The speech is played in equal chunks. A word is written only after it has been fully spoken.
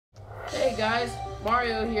Hey guys,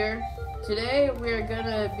 Mario here. Today we're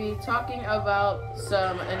gonna be talking about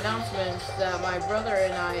some announcements that my brother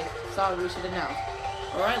and I thought we should announce.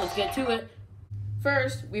 Alright, let's get to it.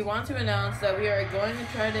 First, we want to announce that we are going to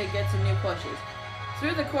try to get some new plushes.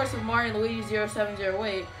 Through the course of Mario and Luigi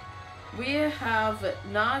 0708, we have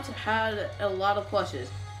not had a lot of plushes.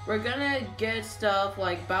 We're gonna get stuff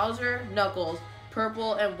like Bowser, Knuckles,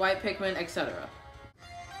 Purple and White Pikmin, etc.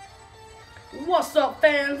 What's up,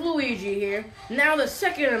 fans? Luigi here. Now the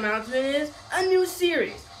second announcement is a new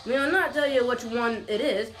series. We'll not tell you which one it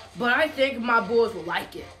is, but I think my boys will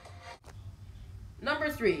like it. Number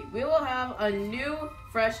 3, we will have a new,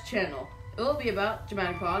 fresh channel. It will be about,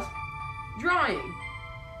 dramatic pause, drawing.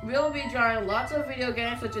 We will be drawing lots of video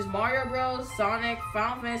games such as Mario Bros, Sonic,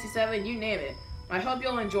 Final Fantasy VII, you name it. I hope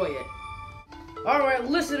you'll enjoy it. Alright,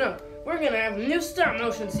 listen up. We're gonna have a new stop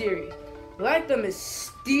motion series. Like the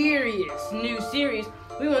mysterious new series,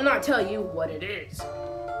 we will not tell you what it is.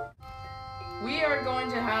 We are going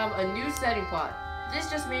to have a new setting plot. This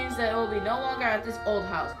just means that it will be no longer at this old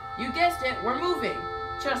house. You guessed it, we're moving.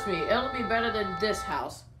 Trust me, it'll be better than this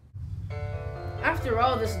house. After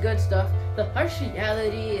all this good stuff, the harsh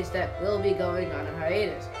reality is that we'll be going on a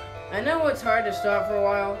hiatus. I know it's hard to stop for a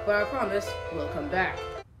while, but I promise we'll come back.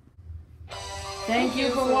 Thank you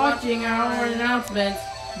for watching our announcements.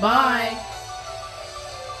 Bye!